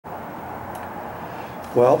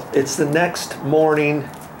Well, it's the next morning.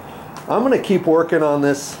 I'm going to keep working on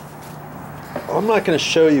this. I'm not going to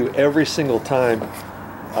show you every single time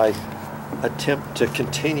I attempt to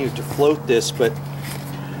continue to float this, but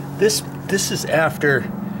this is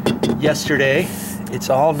after yesterday. It's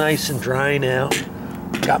all nice and dry now.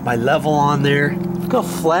 Got my level on there. Look how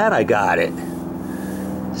flat I got it.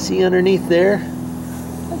 See underneath there?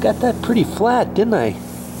 I got that pretty flat, didn't I?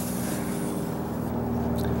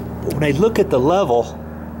 But when I look at the level,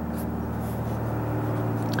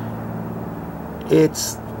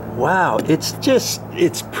 it's, wow,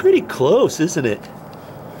 it's pretty close, isn't it?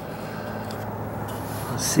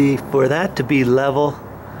 Let's see, for that to be level,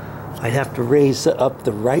 I'd have to raise up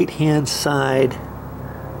the right-hand side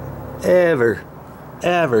ever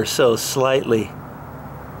so slightly,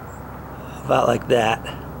 about like that.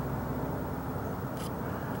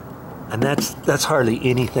 And that's hardly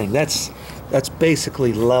anything. That's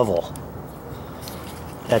basically level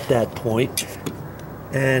at that point.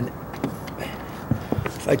 And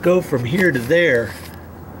if I go from here to there,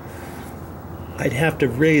 I'd have to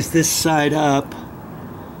raise this side up.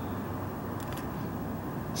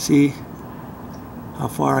 See how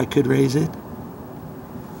far I could raise it?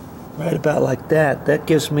 Right about like that. That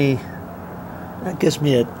gives me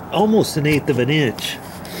almost 1/8 of an inch,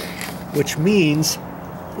 which means,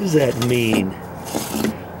 what does that mean?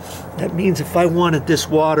 That means if I wanted this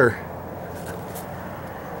water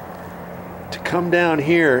to come down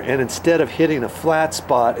here, and instead of hitting a flat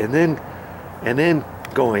spot and then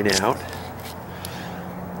going out,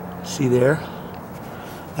 see there,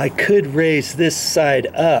 I could raise this side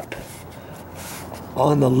up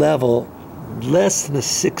on the level less than a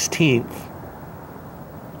 1/16,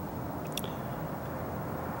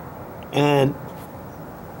 and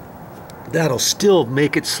that'll still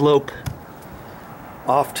make it slope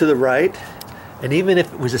off to the right. And even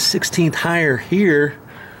if it was a 1/16 higher here,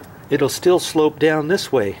 it'll still slope down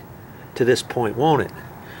this way to this point, won't it?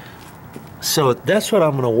 So that's what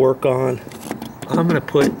I'm going to work on. I'm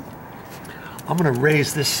going to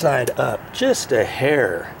raise this side up just a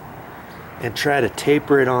hair and try to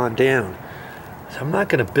taper it on down. So I'm not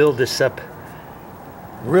going to build this up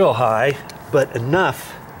real high, but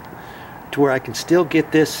enough to where I can still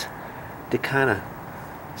get this to kind of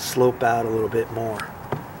slope out a little bit more.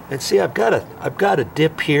 And see, I've got a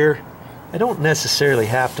dip here. I don't necessarily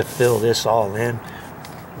have to fill this all in,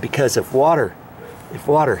 because if water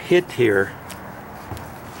hit here,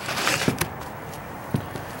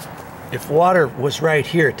 if water was right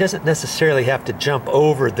here, it doesn't necessarily have to jump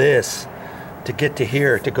over this to get to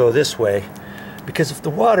here to go this way, because if the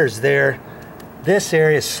water's there, this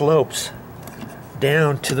area slopes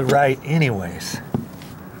down to the right anyways.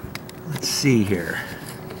 Let's see here.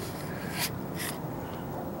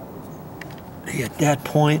 At that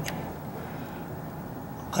point,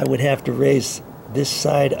 I would have to raise this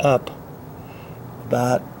side up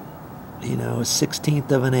about, you know, a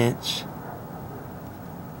 1/16 of an inch.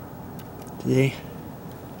 See?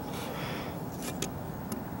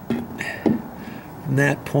 From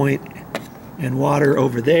that point, and water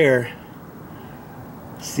over there,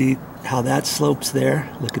 see how that slopes there?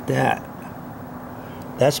 Look at that.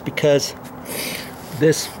 That's because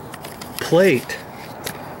this plate,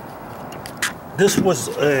 this was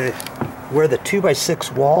where the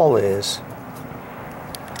 2x6 wall is.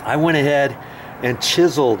 I went ahead and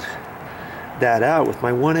chiseled that out with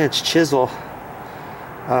my 1-inch chisel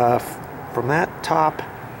from that top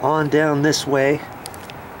on down this way.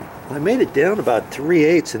 I made it down about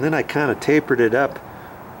 3/8, and then I kind of tapered it up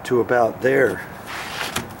to about there.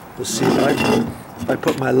 You'll see if I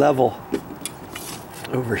put my level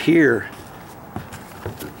over here,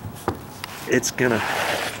 it's gonna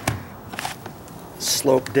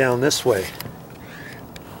slope down this way.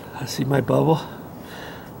 I see my bubble.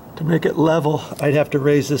 To make it level, I'd have to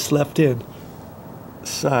raise this left-hand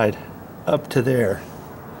side up to there.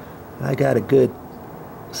 And I got a good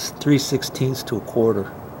 3/16 to a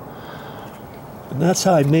quarter. And that's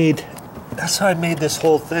how I made this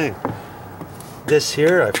whole thing. This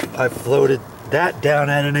here, I floated that down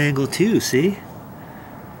at an angle too, see?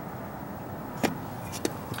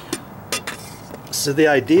 So the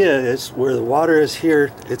idea is where the water is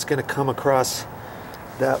here, it's going to come across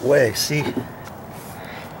that way. See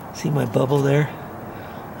my bubble there?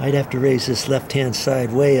 I'd have to raise this left-hand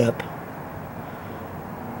side way up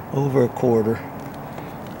over a quarter,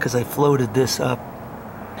 because I floated this up.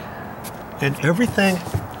 And everything,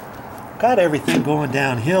 got everything going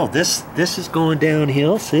downhill. This is going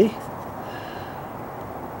downhill, see?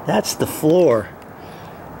 That's the floor.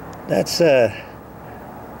 That's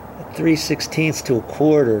 3/16 to a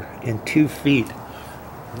quarter in 2 feet.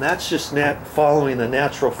 And that's just following the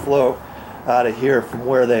natural flow out of here from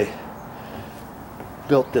where they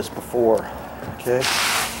built this before. Okay,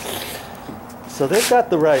 so they've got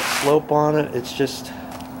the right slope on it. It's just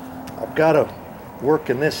I've got to work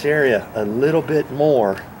in this area a little bit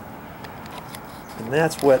more, and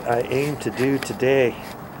that's what I aim to do today.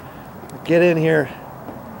 Get in here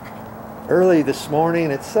early this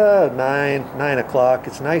morning. It's 9 o'clock.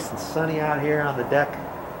 It's nice and sunny out here on the deck,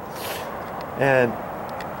 and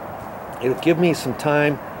it'll give me some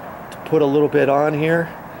time to put a little bit on here,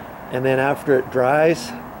 and then after it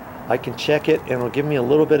dries I can check it, and it'll give me a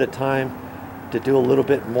little bit of time to do a little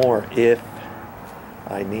bit more if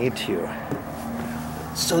I need to.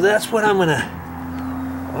 So that's what I'm gonna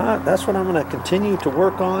continue to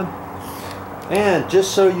work on. And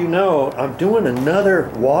just so you know, I'm doing another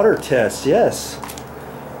water test. Yes,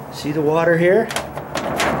 see the water here?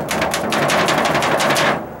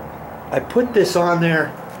 I put this on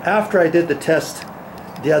there after I did the test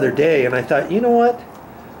the other day, and I thought, you know what,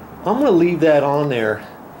 I'm gonna leave that on there.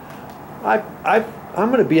 I'm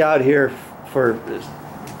gonna be out here for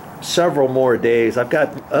several more days. I've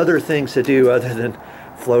got other things to do other than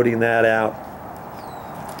floating that out,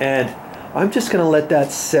 and I'm just gonna let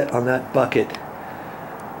that sit on that bucket,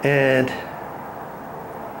 and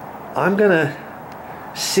I'm gonna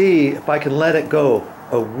see if I can let it go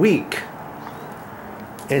a week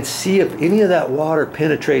and see if any of that water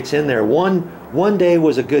penetrates in there. One day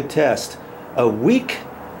was a good test. A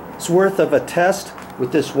week's worth of a test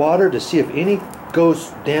with this water to see if any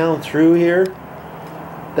goes down through here.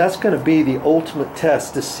 That's going to be the ultimate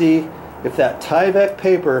test to see if that Tyvek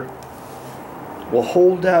paper will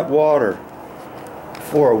hold that water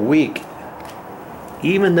for a week,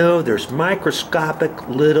 even though there's microscopic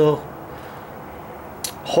little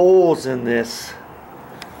holes in this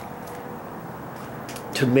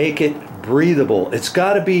to make it breathable. It's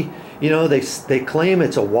got to be, you know, they claim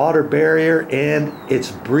it's a water barrier and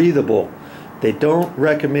it's breathable. They don't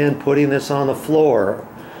recommend putting this on the floor.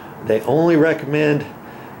 They only recommend,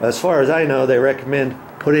 as far as I know, they recommend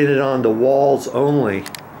putting it on the walls only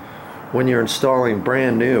when you're installing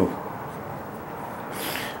brand new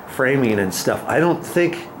framing and stuff. I don't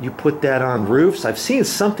think you put that on roofs. I've seen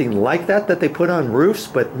something like that they put on roofs,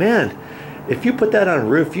 but man, if you put that on a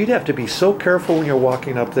roof, you'd have to be so careful when you're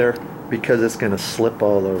walking up there because it's going to slip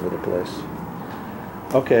all over the place.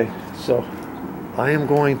 Okay, so I am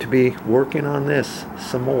going to be working on this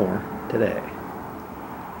some more today.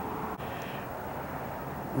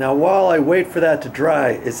 Now while I wait for that to dry,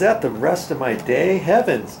 is that the rest of my day?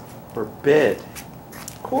 Heavens forbid.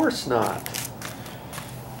 Of course not.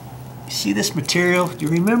 You see this material? Do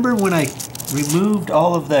you remember when I removed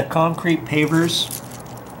all of the concrete pavers?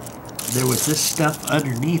 There was this stuff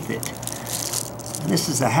underneath it. And this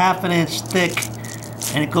is a 1/2 inch thick,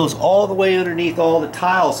 and it goes all the way underneath all the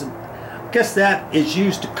tiles. And I guess that is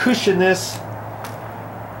used to cushion this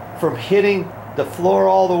from hitting the floor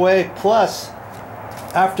all the way. Plus,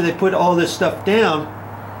 after they put all this stuff down,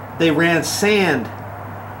 they ran sand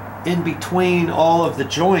in between all of the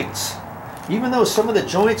joints. Even though some of the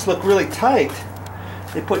joints look really tight,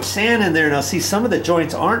 they put sand in there. Now see, some of the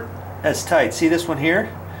joints aren't as tight. See this one here?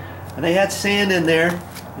 And they had sand in there,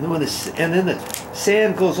 and then the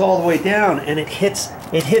sand goes all the way down, and it hits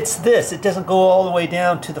this. It doesn't go all the way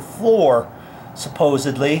down to the floor,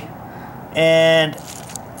 supposedly, and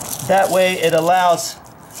that way it allows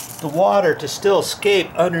the water to still escape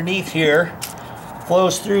underneath here,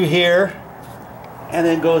 flows through here, and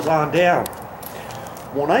then goes on down.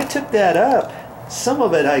 When I took that up, some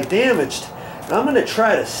of it I damaged. And I'm going to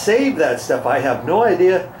try to save that stuff. I have no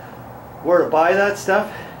idea where to buy that stuff,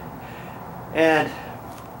 and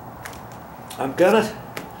I'm going to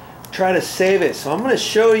try to save it. So I'm going to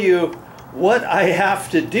show you what I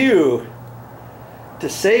have to do to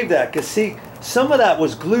save that, because see, some of that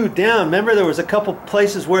was glued down. Remember, there was a couple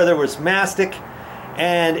places where there was mastic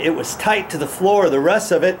and it was tight to the floor. The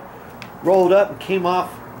rest of it rolled up and came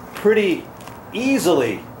off pretty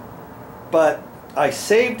easily, but I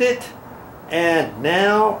saved it, and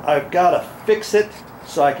now I've got to fix it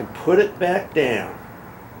so I can put it back down.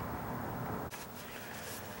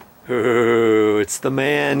 Ooh, it's the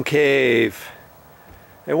man cave.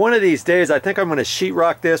 And one of these days I think I'm going to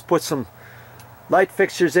sheetrock this, put some light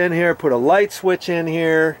fixtures in here, put a light switch in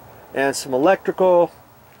here, and some electrical,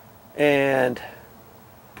 and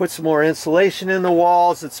put some more insulation in the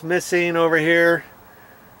walls that's missing over here,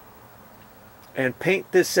 and paint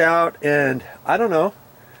this out, and I don't know,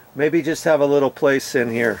 maybe just have a little place in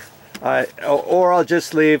here. Or I'll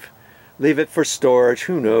just leave it for storage,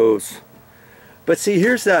 who knows. But see,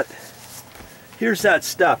 here's that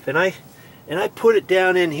stuff, and and I put it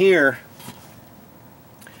down in here,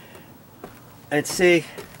 and see,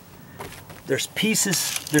 there's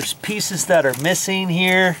pieces that are missing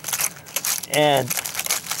here, and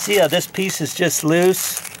see how this piece is just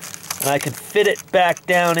loose, and I can fit it back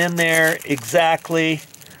down in there exactly.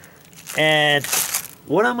 And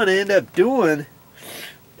what I'm going to end up doing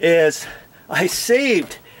is I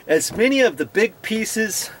saved as many of the big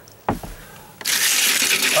pieces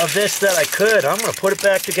of this that I could. I'm going to put it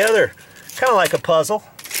back together, kind of like a puzzle,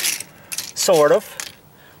 sort of.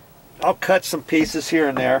 I'll cut some pieces here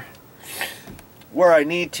and there where I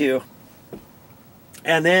need to,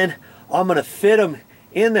 and then I'm going to fit them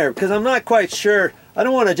in there, because I'm not quite sure. I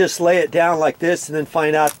don't want to just lay it down like this and then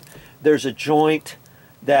find out there's a joint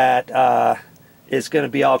that is going to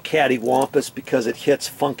be all cattywampus because it hits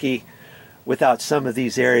funky without some of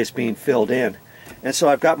these areas being filled in. And so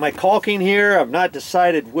I've got my caulking here. I've not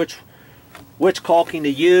decided which caulking to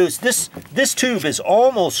use. This tube is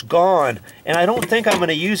almost gone, and I don't think I'm going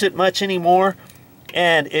to use it much anymore.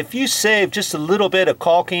 And if you save just a little bit of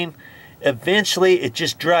caulking, eventually it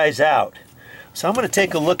just dries out. So I'm going to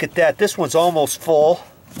take a look at that. This one's almost full,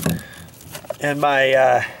 and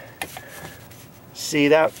my see,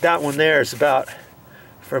 that one there is about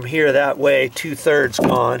from here that way 2/3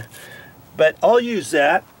 gone. But I'll use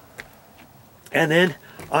that, and then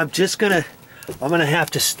I'm gonna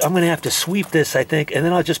have to sweep this, I think, and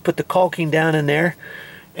then I'll just put the caulking down in there,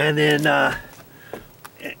 and then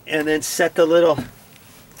set the little,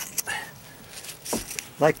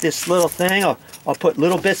 like this little thing. I'll put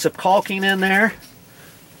little bits of caulking in there,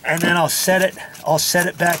 and then I'll set it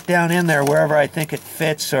back down in there wherever I think it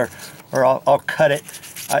fits, or I'll cut it.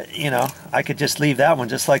 You know, I could just leave that one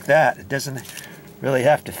just like that. It doesn't really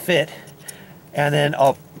have to fit. And then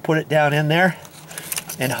I'll put it down in there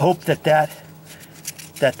and hope that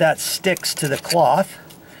sticks to the cloth.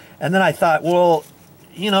 And then I thought, well,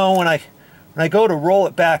 you know, when I go to roll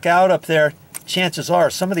it back out up there, chances are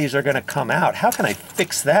some of these are going to come out. How can I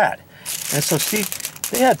fix that? And so see,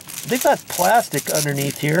 they've got plastic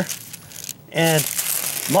underneath here, and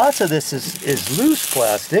lots of this is loose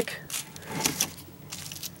plastic.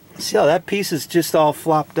 See how that piece is just all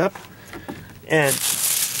flopped up, and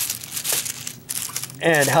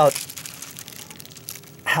how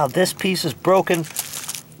this piece is broken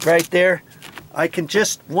right there. I can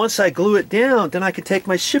just, once I glue it down, then I can take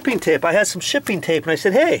my shipping tape. I had some shipping tape, and I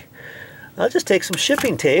said, hey, I'll just take some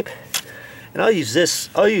shipping tape, and I'll use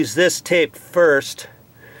this tape first.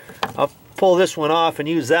 I'll pull this one off and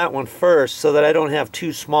use that one first, so that I don't have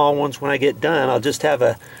two small ones when I get done. I'll just have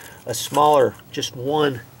a smaller, just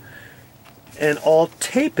one, and I'll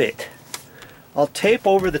tape it. I'll tape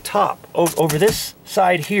over the top, over this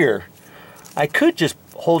side here. I could just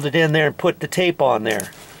hold it in there and put the tape on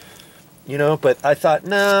there, you know, but I thought,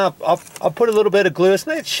 nah, I'll put a little bit of glue.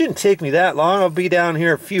 It shouldn't take me that long. I'll be down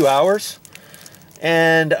here a few hours,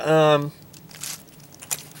 and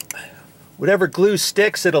whatever glue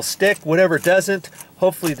sticks, it'll stick. Whatever doesn't,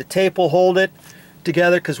 hopefully the tape will hold it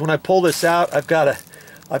together, because when I pull this out, I've got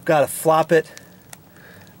to flop it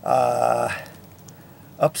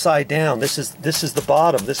upside down. This is the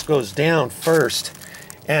bottom. This goes down first,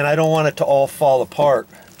 and I don't want it to all fall apart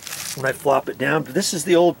when I flop it down. But this is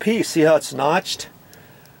the old piece. See how it's notched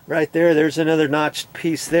right there? There's another notched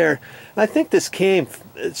piece there. I think this came,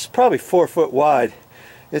 it's probably 4 foot wide.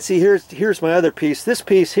 And see, here's my other piece. This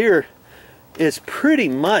piece here is pretty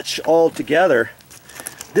much all together.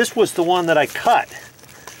 This was the one that I cut,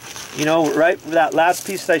 you know, right, that last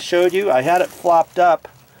piece I showed you. I had it flopped up,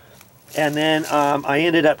 and then I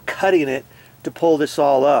ended up cutting it to pull this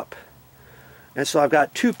all up. And so I've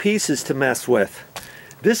got two pieces to mess with.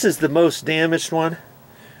 This is the most damaged one,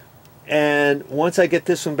 and once I get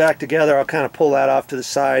this one back together, I'll kind of pull that off to the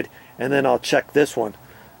side, and then I'll check this one.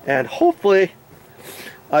 And hopefully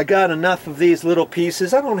I got enough of these little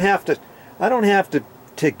pieces. I don't have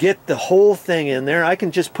to get the whole thing in there. I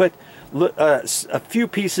can just put a few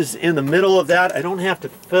pieces in the middle of that. I don't have to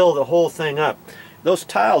fill the whole thing up. Those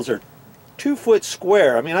tiles are 2 foot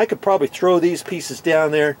square. I mean, I could probably throw these pieces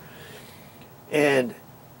down there, and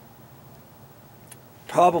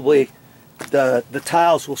probably the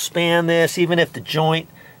tiles will span this. Even if the joint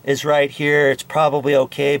is right here, it's probably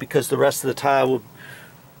okay, because the rest of the tile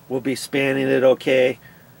will be spanning it okay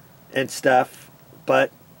and stuff.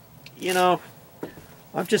 But you know,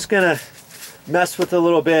 I'm just gonna mess with it a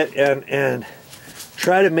little bit and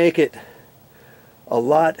try to make it a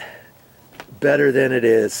lot better than it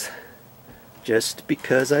is, just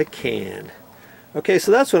because I can. Okay,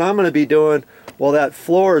 so that's what I'm going to be doing while that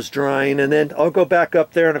floor is drying, and then I'll go back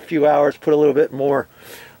up there in a few hours, put a little bit more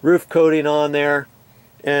roof coating on there,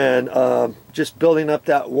 and just building up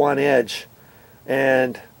that one edge.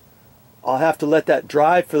 And I'll have to let that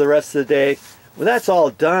dry for the rest of the day. When that's all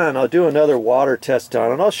done, I'll do another water test on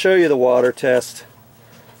it. And I'll show you the water test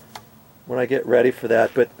when I get ready for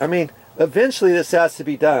that. But I mean, eventually this has to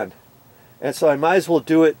be done, and so I might as well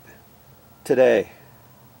do it today.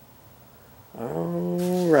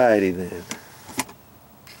 Alrighty then.